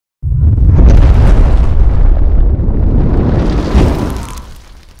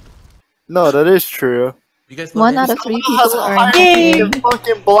No, that is true. You guys One out of 3 people are in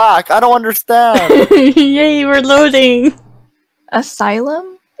fucking black. I don't understand. Yay, we're loading.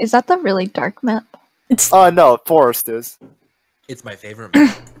 Asylum? Is that the really dark map? It's No, Forest is. It's my favorite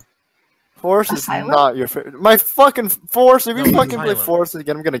map. Forest Asylum? is not your favorite. My fucking Forest. If you No, fucking play Asylum. Forest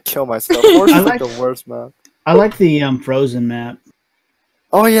again, I'm gonna kill myself. Forest is like the worst map. I like the Frozen map.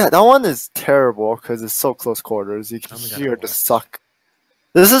 Oh yeah, that one is terrible because it's so close quarters. You can Oh my God, hear that the works. suck.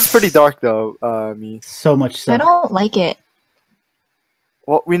 This is pretty dark though. Me. So much I stuff. don't like it.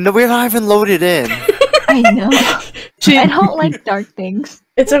 Well, we're not even loaded in. I know. I don't like dark things.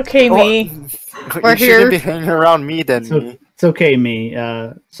 it's okay, me. We're You here. shouldn't be hanging around me then. So, Me. it's okay, me.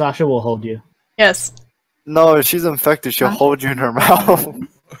 Sasha will hold you. Yes. No, if she's infected, she'll hold you in her mouth.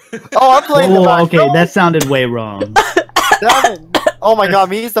 Oh, I'm playing the Oh, back. okay, No, that sounded way wrong. damn it. Oh my god,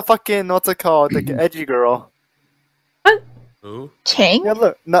 me's the fucking what's it called? The edgy girl. Who? Chang? Yeah,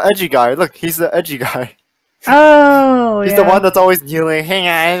 look, no edgy guy. Look, he's the edgy guy. Oh, He's yeah. the one that's always kneeling. Hey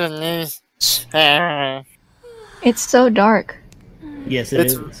guys. It's so dark. Yes, it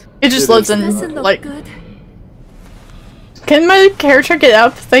It's- is. It just It loads is. in, like... Can my character get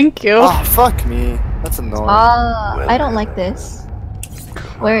up? Thank you. Oh fuck me. That's annoying. I don't like this.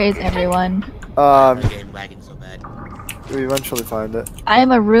 Where is everyone? My game lagging so bad. We eventually find it. I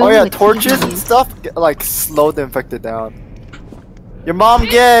am a room Oh yeah, with torches and TVs. stuff like slow the infected down. Your mom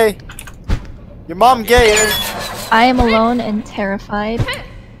gay. Your mom gay. H. I am alone and terrified.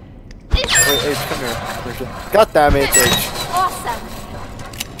 Wait, H, come here. God damn it, H.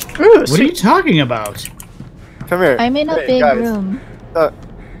 Ooh, What are you talking about? Come here. I'm in a Hey, big guys. room.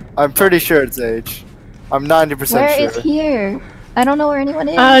 I'm pretty sure it's H. I'm 90% Where sure. is here? I don't know where anyone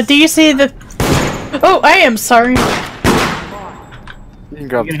is. do you see the... Oh, I am sorry. You can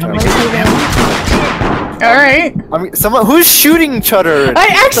grab the You gonna camera. help me? Alright. I mean, someone who's shooting each other. Yeah.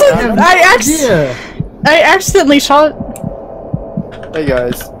 I accidentally shot... Hey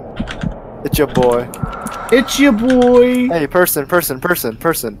guys, it's your boy. It's your boy. Hey, person.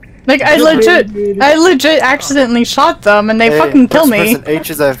 Like, I legit accidentally shot them and they Hey, fucking kill me. Person, H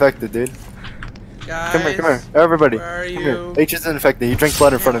is infected, dude. Guys, Come here, everybody. Where are Come you? here. H is infected. He drank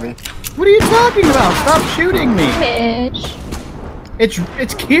blood in front of me. What are you talking about? Stop shooting me. Mitch. It's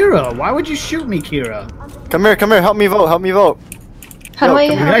Kira. Why would you shoot me, Kira? Come here. Help me vote. How Yo, do I?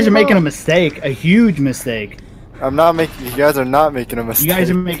 come You how guys do are making a vote? mistake. A huge mistake. I'm not making. You guys are not making a mistake. You guys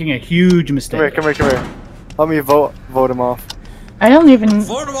are making a huge mistake. Come here. Help me vote him off. I don't even...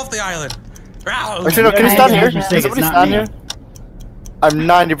 Vote him off the island. Ow! Actually, no. Can you guys stand are here? making a Can mistake, somebody it's not stand me. here?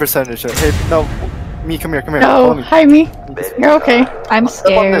 I'm 90% sure. Hey, no. Me, come here. No, Follow me. hi me. You're okay. I'm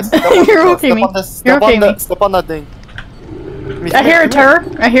Step on scared. this. Step on You're this, okay, step me. on this, You're step okay, on that, me. Step on that thing. Me, I hear a terror.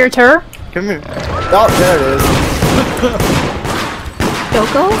 I hear a terror. Come here. Oh, there it is.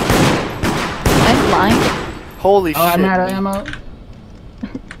 Yoko? I'm blind. Holy Oh, shit. I'm out of ammo.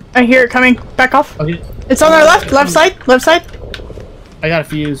 I hear it coming. Back off. Okay, It's on our left. Left side. I got a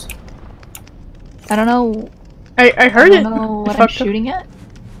fuse. I don't know. I I heard it. don't know what I'm Fucked up. shooting at.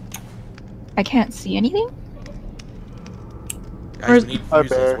 I can't see anything. Guys, we need Hi,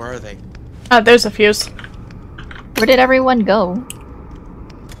 fuses. Bear. Where are they? There's a fuse. Where did everyone go?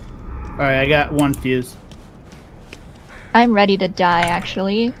 Alright, I got one fuse. I'm ready to die,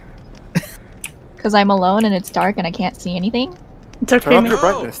 actually. Because I'm alone and it's dark and I can't see anything. It's okay, Turn up me. your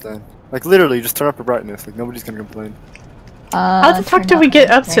brightness then. Like literally, just turn up your brightness. Like nobody's gonna complain. How the fuck turn did we up get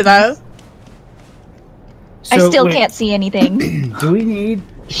my up to that? I So, still wait, can't see anything. Do we need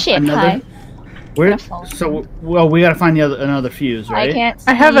Shit, Another- hi. where? Gonna fall. So, well, we gotta find another fuse, right? I can't see.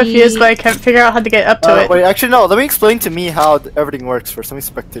 I have a fuse, but I can't figure out how to get up to it. Wait, actually no. Let me explain to me how everything works first. Let me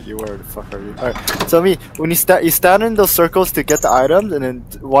spectate you. Where the fuck are you? All right. So me, when you stand in those circles to get the items, and then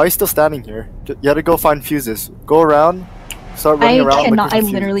why are you still standing here? You have to go find fuses. Go around. Start running around. looking for I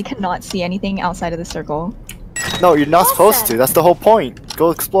fuses. literally cannot see anything outside of the circle. No, you're not supposed to. That's the whole point.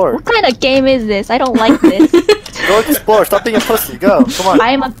 Go explore. What kind of game is this? I don't like this. Go explore. Stop being a pussy. Go. Come on. I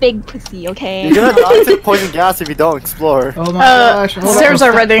am a big pussy, okay? You're gonna die to poison gas if you don't explore. Oh my gosh! hold Stairs on.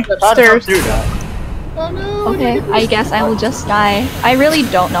 are ready. Don't Stairs. do that. Okay, I guess I will just die. I really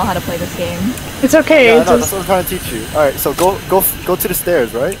don't know how to play this game. It's okay. Yeah, it's no, just- that's what I'm trying to teach you. All right, so go to the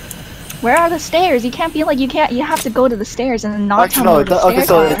stairs, right? Where are the stairs? You can't be like you can't. You have to go to the stairs and then not Actually, tell no. me where the Okay, stairs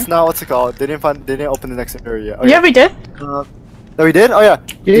so are. it's not what's it called? They didn't open the next area yet. Okay. Yeah, we did. No, we did? Oh yeah.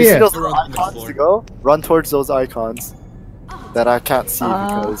 Do you Yeah. see those Run little to the icons floor. to go? Run towards those icons that I can't see Uh.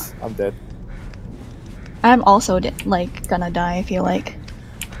 because I'm dead. I'm also like gonna die. I feel like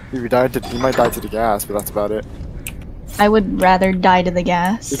If you might die to the gas, but that's about it. I would rather die to the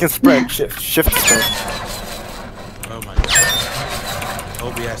gas. You can sprint, shift sprint. Oh my god.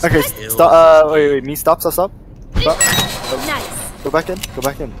 Toby. OBS. Okay, is stop. ill. Wait, me. Stop. Stop. Nice. Go back in. Go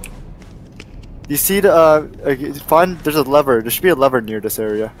back in. You see the find. There's a lever. There should be a lever near this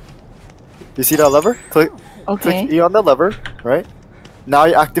area. You see that lever? Click Okay. E on the lever, right? Now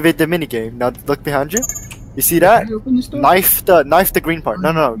you activate the mini game. Now look behind you. You see that? Can you open this door? Knife the green part.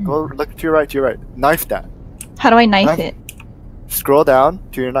 No. Go look to your right. To your right. Knife that. How do I knife it? Scroll down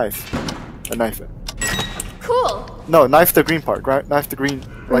to your knife. And knife it. Cool. No, knife the green part. Right? Knife the green.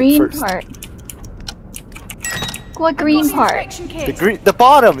 Green first. part. What green part? The green. The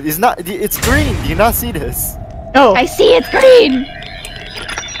bottom is not. It's green. Do you not see this? Oh. I see it's green!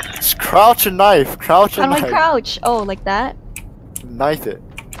 Just crouch and knife. Crouch How and do I knife. crouch? Oh, like that? Knife it.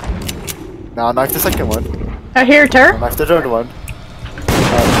 Now knife the second one. I hear Now her. knife the third one.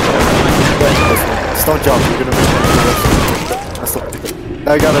 Just don't jump. You're gonna miss it.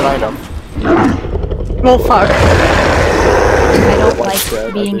 Now you got an item. Well, fuck. I don't What's like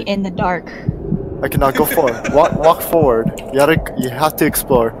that? being Okay. in the dark. Okay, now go forward. Walk forward. You have to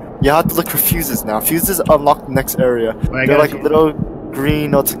explore. You have to look for fuses now. Fuses unlock the next area. I They're got like you. little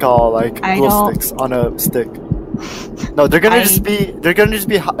green, what's it called, like I glow don't- sticks on a stick. No, they're gonna just be in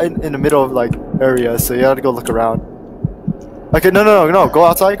the middle of like areas, so you gotta go look around. Okay, no, go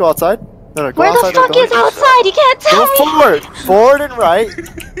outside, go outside. No, go Where outside. the fuck is outside? You can't tell Go me! forward and right.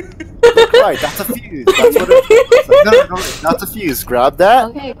 Look right, that's a fuse. That's what it is. No, that's a fuse. Grab that.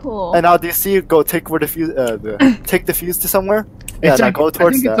 Okay, cool. And now do you see? Go take where the fuse. Take the fuse to somewhere. Yeah, It's now like, go I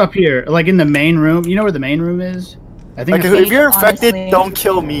towards think that. it's up here, like in the main room. You know where the main room is? I think. Okay, it's if you're infected, Honestly. don't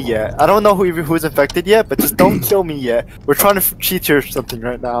kill me yet. I don't know who's infected yet, but just don't kill me yet. We're trying to cheat or something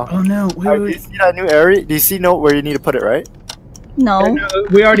right now. Oh no! Alright, do you see that new area? Do you see where you need to put it, right? No.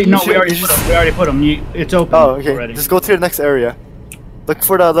 We already You should- you put them. It's open. Oh, okay. Already. Just go to the next area. Look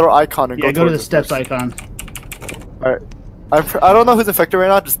for that little icon and Yeah, go go to the towards it steps first. icon. Alright. I don't know who's infected right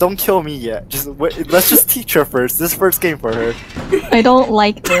now. Just don't kill me yet. Just wait, let's just teach her first. This is first game for her. I don't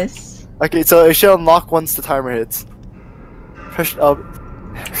like this. Okay, so it should unlock once the timer hits. Press up.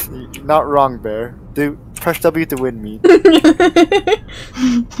 You're not wrong, Bear. Press W to win me.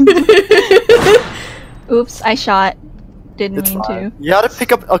 Oops, I shot. Didn't It's mean fine. to. You gotta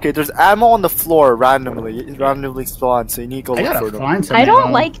pick up. Okay, there's ammo on the floor randomly spawned, so you need to go I look gotta for them. find some. I don't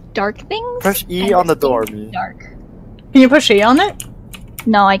ammo. like dark things. Press E and on the this door, thing's me. Dark. Can you push E on it?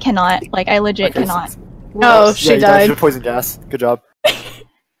 No, I cannot. Like, I legit Okay, cannot. Oh, Yeah, she you died. from poison gas. Good job.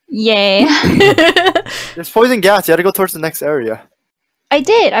 Yay. There's poison gas. You gotta go towards the next area. I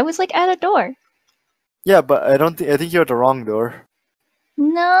did. I was like at a door. Yeah, but I don't think. I think you're at the wrong door.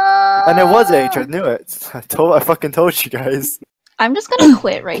 No. And it was H. I knew it. I fucking told you guys. I'm just gonna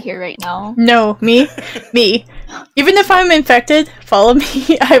quit right here, right now. No, me. Even if I'm infected, follow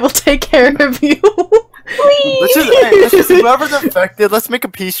me. I will take care of you. Please. Let's just whoever's infected. Let's make a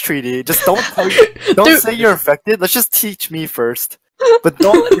peace treaty. Just don't Dude. say you're infected. Let's just teach me first. But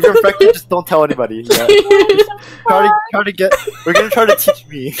don't. If you're infected, just don't tell anybody. Yeah. Try to get. We're gonna try to teach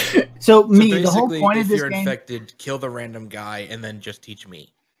me. So So me, the whole basically, point if of this you're game. infected, kill the random guy and then just teach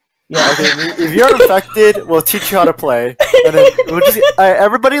me. Yeah. Okay. If you're infected, we'll teach you how to play. And then we'll just.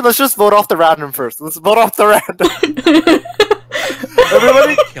 Everybody, let's just vote off the random first. Let's vote off the random.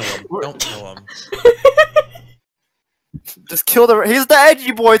 Everybody, Kill him. Don't kill him. just kill the. He's the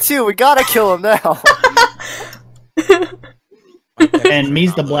edgy boy too. We gotta kill him now. And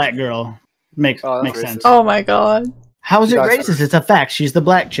me's the black girl. Makes Oh, that's makes racist. sense. Oh my god. How is it That's racist? It's a fact. She's the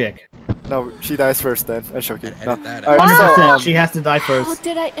black chick. No, she dies first. Then I'm joking. No. Edit that All right, out. so, 100%. She has to die How first.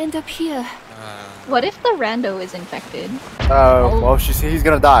 did I end up here? What if the rando is infected? well, he's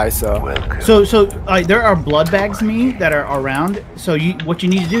gonna die. So. So there are blood bags, me, that are around. So what you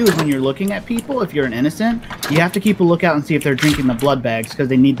need to do is when you're looking at people, if you're an innocent, you have to keep a lookout and see if they're drinking the blood bags because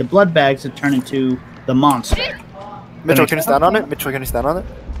they need the blood bags to turn into the monster. Mitchell, can you stand on it? Mitchell, can you stand on it?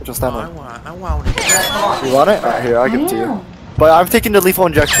 Mitchell, stand I on it. want it. You want it? Alright, here, I'll give it to you. But I'm taking the lethal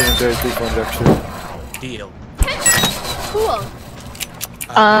injection if there's lethal injection. Deal. Cool.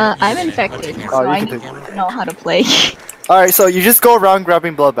 I'm infected, Oh, so you I can need take to know how to play. Alright, so you just go around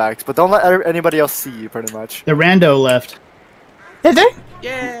grabbing blood bags, but don't let anybody else see you, pretty much. The rando left. Did they?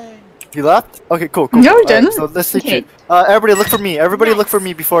 Yay! He left? Okay, cool. No, he Alright, didn't. so let's teach Okay. you. Everybody look for me. Everybody look for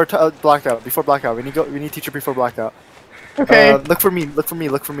me before blackout. Before blackout. We need teacher before blackout. Okay. Look for me. Look for me.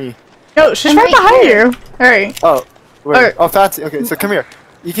 Look for me. No, she's I'm right right behind here. you. Alright. Oh, where? Alright. Oh, fancy. Okay, so come here.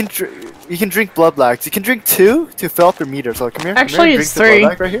 You can drink blood bags. You can drink 2 to fill up your meter. So come here. come Actually, here, it's drink the 3. blood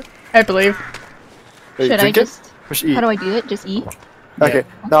bag right here. I believe. Wait, Should I drink it? just... Push E. How do I do it? Just E? Okay.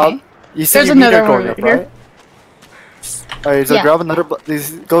 Now Okay. you see There's your meter another one going up, right here. right? Alright, so Yeah. grab another.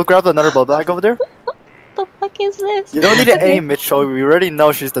 Go grab another blood bag over there. What the fuck? fuck is this? You don't need to Okay. aim, Mitchell. We already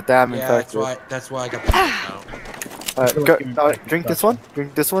know she's the damn Yeah, infected. that's why I got the now. Drink this one.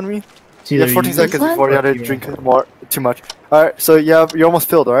 Drink this one, me. It's You either have 14 you- seconds one? before you gotta drink more. Too much. Alright, so you're almost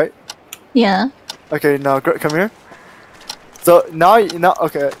filled, alright? Yeah. Okay, now come here. So now,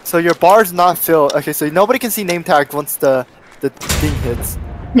 okay, so your bar's not filled. Okay, so nobody can see name tags once the thing hits.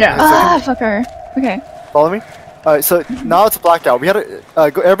 Yeah. Ah, fucker. Okay. Follow me? Alright, so now it's blackout. We gotta,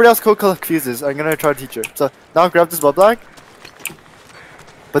 go, everybody else go collect fuses. I'm gonna try to teach you. So now grab this blood bag.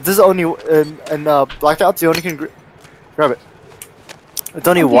 But this is only, in blackouts, you only can grab it. It's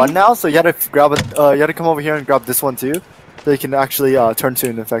only Okay. one now, so you gotta grab it, you gotta come over here and grab this one too. So you can actually, turn to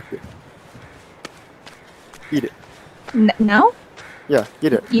an infected. Eat it. Now? Yeah,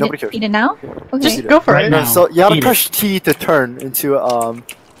 eat it. Nobody cares. Eat it now? Okay. Just Eat it. go for Right it. now. So you gotta Eat it. push T to turn into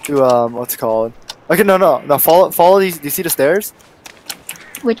what's it called? Okay, no. Follow these. Do you see the stairs?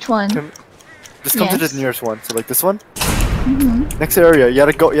 Which one? Come- Just come to Yes. the nearest one. So like this one. Mhm. Next area. You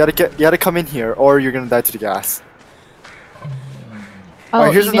gotta come in here, or you're gonna die to the gas. Oh,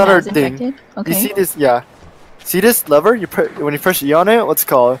 Alright, here's even another as thing. infected? Okay. You see this? Yeah. See this lever? When you press E on it, what's it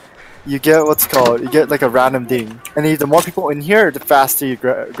called? You get like a random ding, and the more people in here, the faster you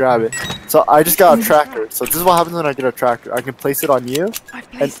grab it. So I just got a tracker. So this is what happens when I get a tracker. I can place it on you,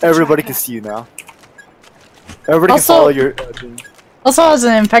 and everybody can see you now. Everybody Also- can follow your thing. Also, as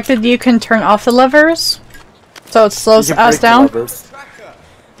an infected, you can turn off the levers, so it slows You can us break the down. levers.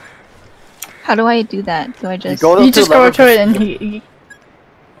 How do I do that? Do I just... go to You the just go lever, to it push and E.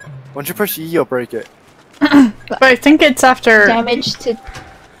 Once you push E, you'll break it. But I think it's after. damage to...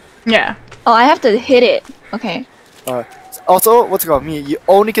 Yeah. Oh, I have to hit it. Okay. Also, what's it called? You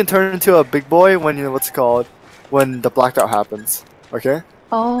only can turn into a big boy when when the blackout happens. Okay?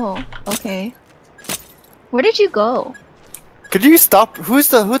 Oh, okay. Where did you go? Could you stop? Who's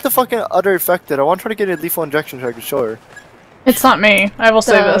the fucking other infected? I want to try to get a lethal injection so I can show her. It's not me. I will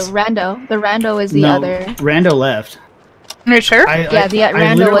The say this. rando. The rando is the no, other... Rando left. Are you sure? Yeah, the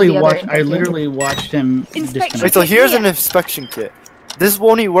Rando was the other I infected. literally watched him disconnect. Wait, so here's an inspection kit. This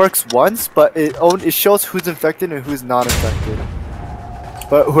only works once, but it shows who's infected and who's not infected.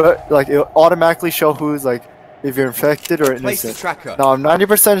 But it automatically show who's if you're infected or innocent. tracker. Now I'm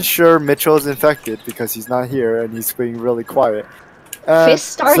 90% sure Mitchell's infected because he's not here and he's being really quiet. Fist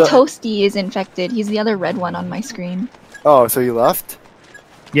Star so- Toasty is infected. He's the other red one on my screen. Oh, so you left?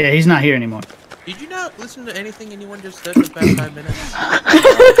 Yeah, he's not here anymore. Did you not listen to anything anyone just said for the past 5 minutes?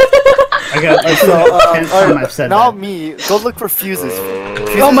 I got. This is the 10th time I've said Now that. me, go look for fuses.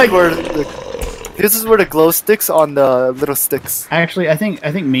 Oh my- Fuses were the glow sticks on the little sticks. Actually, I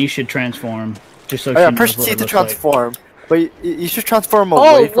think me should transform just so Oh yeah, she push knows what T it to looks like. transform. But you should transform away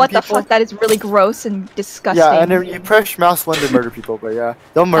Oh, from what the people. fuck? That is really gross and disgusting. Yeah, and then you press mouse one to murder people, but yeah.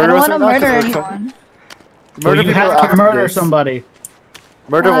 Don't I murder don't us want to right now, murder 'cause we're anyone. Well, Murder you people have to after murder this. somebody.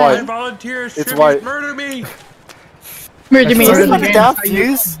 Murder Why? white. Volunteers, It's tribute, white. murder me! Murder me. That's part of the Murder game. me. That's how you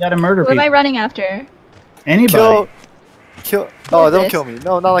Fuse? gotta murder What am I people. running after? Anybody. Kill. Oh, is don't this? kill me.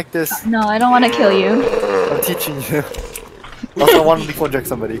 No, not like this. No, I don't want to kill you. I'm teaching you. Also, I want to lethal inject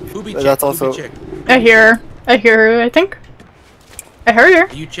somebody. Booby chick, That's booby also. chick. I hear her, I think. I heard her.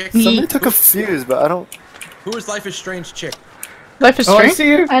 You chick? Ye- Somebody took a fuse, but I don't. Who is Life is Strange chick? Life is Oh, I strange. see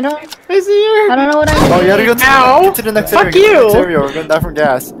her. I don't. I see her. I don't know what I'm. Oh, you gotta go to, Ow. get to the next Fuck area. Get to the next you. area. We're gonna die from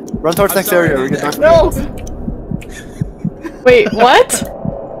gas. Run towards I'm next sorry, area. We're dude. gonna die from No. Wait, what?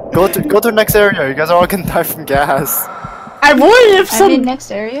 Go to the next area. You guys are all gonna die from gas. I would if I'm in some. next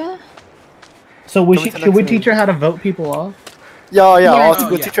area. So we Go to the should we next teach her how to vote people off? Yeah, Yeah,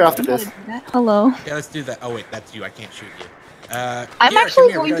 we'll yeah. teach her after How to this. do that. Hello. Yeah, let's do that. Oh wait, that's you. I can't shoot you. I'm Here,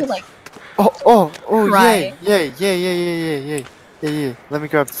 actually come here, we going to gotta- like. Oh, Cry. yay. Let me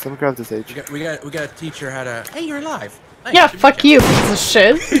grab this H. We gotta teach her how to. Hey, you're alive. Nice, Yeah, good fuck job. you, piece of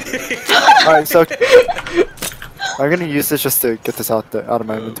shit. Alright, so I'm gonna use this just to get this out of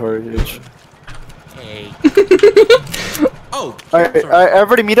my inventory H. Hey. Oh. Alright, sorry.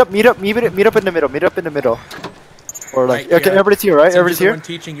 everybody meet up in the middle. Or like, Right, okay, yeah. everybody's here, right? Since you're Everybody's the here? one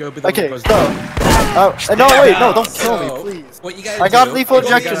teaching, you'll be the Okay, one who so. goes, No, wait, no, don't kill me, So, please. What you gotta I got do- lethal you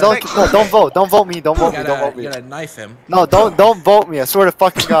injection, gotta- don't vote me, don't you vote gotta- me. You gotta knife him. No, don't vote me, I swear to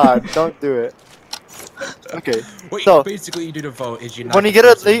fucking god, don't do it. Okay, What So- basically you do to vote is you when you knife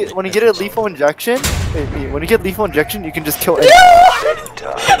get the person a when you get a lethal injection, when you get lethal injection, you can just kill anyone.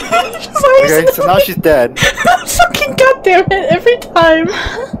 Okay, so now she's dead. Fucking goddamn it, every time.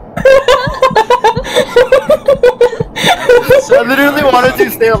 I literally wanted to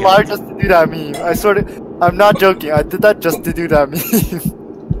stay alive just to do that meme. I swear to, I'm not joking. I did that just to do that meme.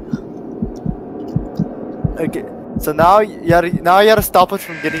 Okay, So now you gotta stop us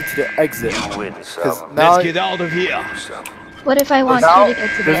from getting to the exit. Because now Let's get out of here. What if I want now you to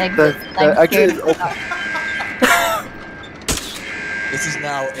get to the exit? the I'm exit scared is of open. that. This is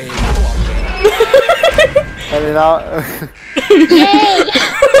now a And then now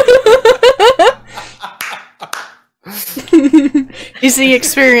Easy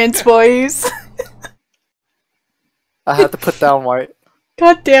experience, boys. I had to put down white.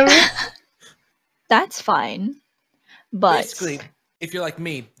 God damn it. That's fine. But basically, if you're like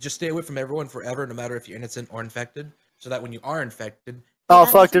me, just stay away from everyone forever, no matter if you're innocent or infected, so that when you are infected. Oh you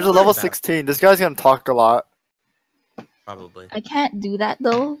fuck, have there's a nothing to level worry about. 16. This guy's gonna talk a lot. Probably. I can't do that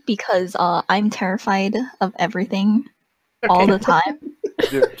though because I'm terrified of everything all the time.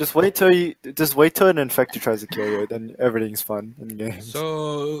 Dude, just wait till an infected tries to kill you, then everything's fun in the game.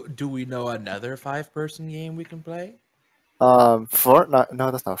 So, do we know another 5-person game we can play? Fortnite? No,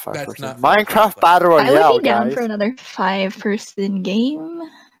 that's not 5 That's person. not Minecraft 5 Battle I Royale, would be down guys. for another 5-person game.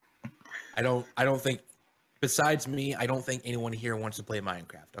 I don't think. Besides me, I don't think anyone here wants to play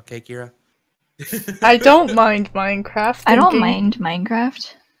Minecraft. Okay, Kira? I don't mind Minecraft. I don't thinking- mind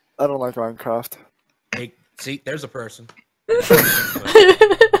Minecraft. I don't like Minecraft. Hey, see, there's a person.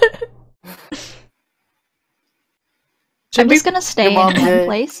 I'm just gonna stay in Mom one gay?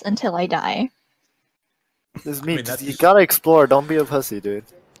 place until I die. This is me. I mean, that's you just- gotta explore. Don't be a pussy, dude.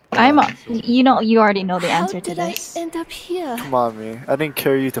 You know, you already know the How answer to did I this. end up here? Come on, me. I didn't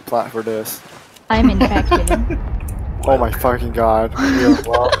carry you to plat for this. I'm infected. Oh my fucking god. Real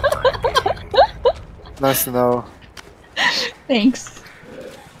well. Nice to know. Thanks.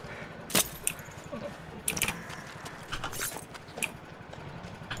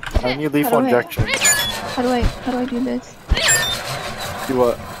 I need lethal How do I- injection. How do I do this? Do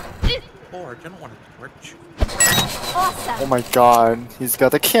what? Torch. I don't want a torch. Awesome. Oh my god. He's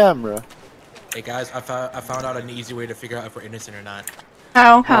got the camera. Hey guys, I found out an easy way to figure out if we're innocent or not.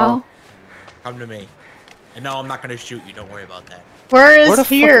 How? How? Come to me. And no, I'm not gonna shoot you. Don't worry about that. Where Where is the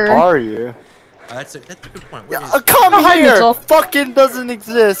here? fuck are you? That's a good point. Where is Come Oh, hi, here! Mitchell. Fucking doesn't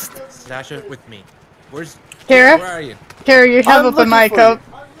exist. Sasha with me? Where's Kira? Where are you? Kira, you have I'm up a looking mic for up.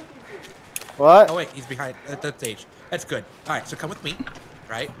 What? Oh wait, he's behind that stage. That's good. All right, so come with me.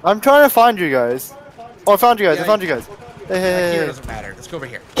 Right? I'm trying to find you guys. Oh, I found you guys. Yeah, I found you guys. Hey, hey, Here hey, doesn't matter. Let's go over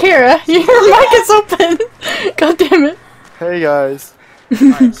here. Kira, your mic is open. God damn it. hey guys. All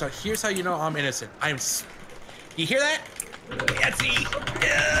right, so here's how you know I'm innocent. You hear that? Yeah, see?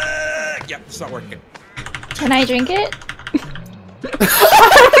 Yep, it's not working. Can I drink it?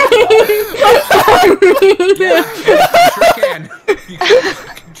 Yeah, you sure can. You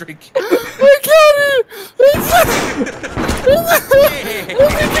can drink. I got it!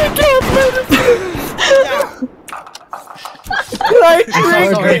 Can I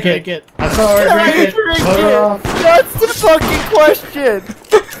drink it? I saw her Can I drink it. drink Put her it? off. That's the fucking question!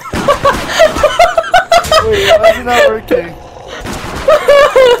 Wait, why is it not working?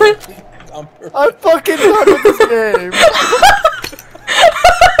 I'm fucking done with this game!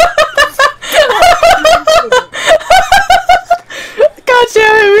 God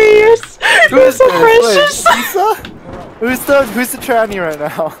damn it, you're so precious. Wait, Lisa? Who's the tranny right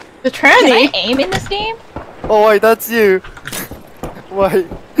now? The Can I tranny? aim in this game? Oh wait, that's you. Wait,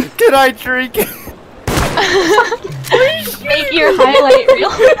 can I drink it? Make your highlight reel.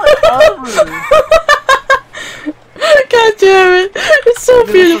 God damn it. It's so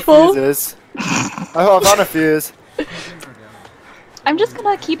beautiful. Fuses. I found a fuse. I'm just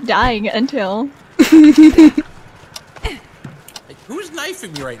gonna keep dying until. Hey, who's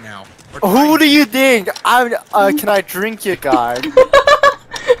knifing me right now? Or Who trying do you think? I'm. Can I drink you, guy?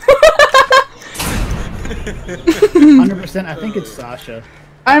 100%. I think it's Sasha.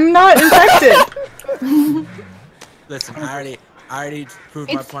 I'm not infected. Listen, I already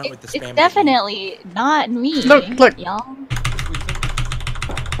proved my point with the spam. It's definitely not me. Look. y'all.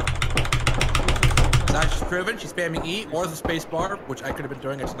 Sasha's proven. She's spamming E or the space bar, which I could have been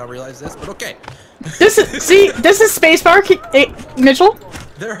doing. I did not realize this, but okay. This is spacebar. Hey, Mitchell.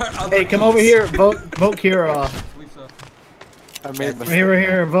 There are other Hey, come keys. over here. Vote Kira off. I made a Here, mistake.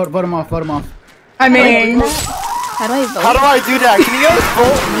 here. Vote him off. Vote him off. I mean, How do I vote? How do I do that? Can you guys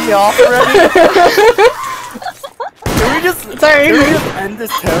vote me off already? Can we just sorry. end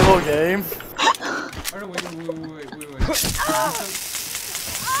this terrible game?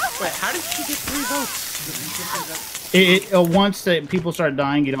 Wait, how did she get 3 votes? Once people start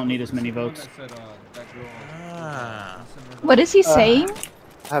dying, you don't need as many votes. Ah. What is he saying?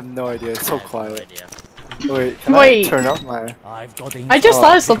 I have no idea. It's so quiet. idea. Wait, can Wait. I turn up my? I just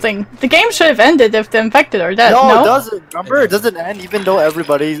thought of something. The game should have ended if the infected are dead. No, No, it doesn't. Remember, it doesn't end even though every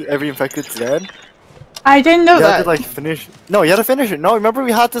infected's dead. I didn't know You had that. to like finish. No, you had to finish it. No, remember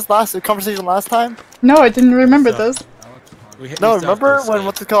we had this conversation last time? No, I didn't remember those. No, remember when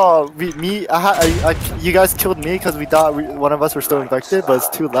what's it called? You guys killed me because we thought one of us were still infected, but it's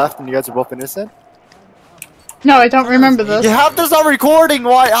two left and you guys are both innocent. No, I don't remember those. You have this on recording.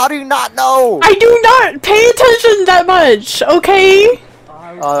 Why? How do you not know? I do not pay attention that much. Okay. You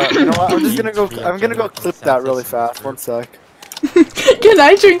know what? I'm gonna go clip that really fast. One sec. Can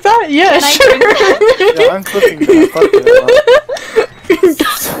I drink that? Yeah, Can I sure. drink Yeah, I'm clipping that. Fuck it.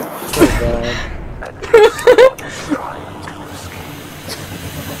 So bad.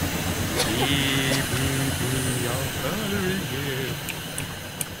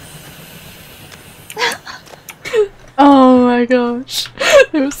 Oh my gosh.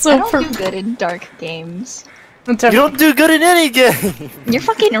 It was I so don't do perfect. good in dark games. You don't do good in any game. You're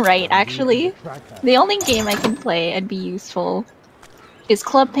fucking right, actually. The only game I can play and be useful is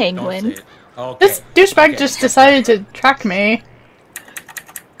Club Penguin. Okay. This douchebag just decided to track me.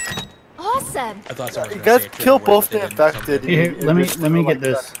 Awesome. I thought someone was You gonna guys say it kill triggered both word, the but they didn't. infected. Here, let me get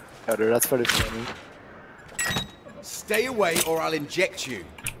this. That's pretty funny. Stay away or I'll inject you.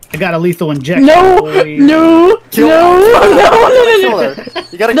 I got a lethal injection. No! boy. No! Kill No! one. No! Kill her.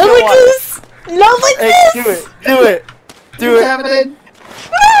 You gotta Not kill like one. this! Not like Hey, this! do it. Do it. Do it. Happening.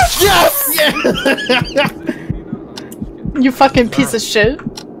 Yes! You fucking piece of shit.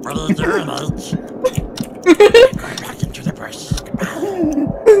 Going back into the brush.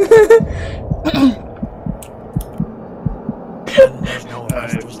 When there's no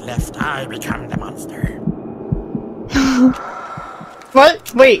monsters left, I become the monster.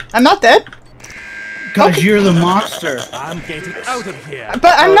 What? Wait, I'm not dead? Cause you're the monster. I'm getting out of here.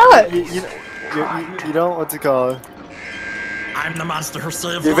 But I'm not! You don't what's it called? I'm the monster who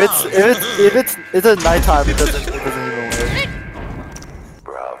saved If it's at nighttime, it doesn't even work.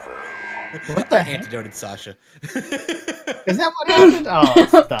 What the heck? Antidoted Sasha. Is that what happened? Oh,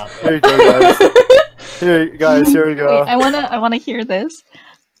 stop. Here you go, guys. Here we go. Wait, I wanna hear this.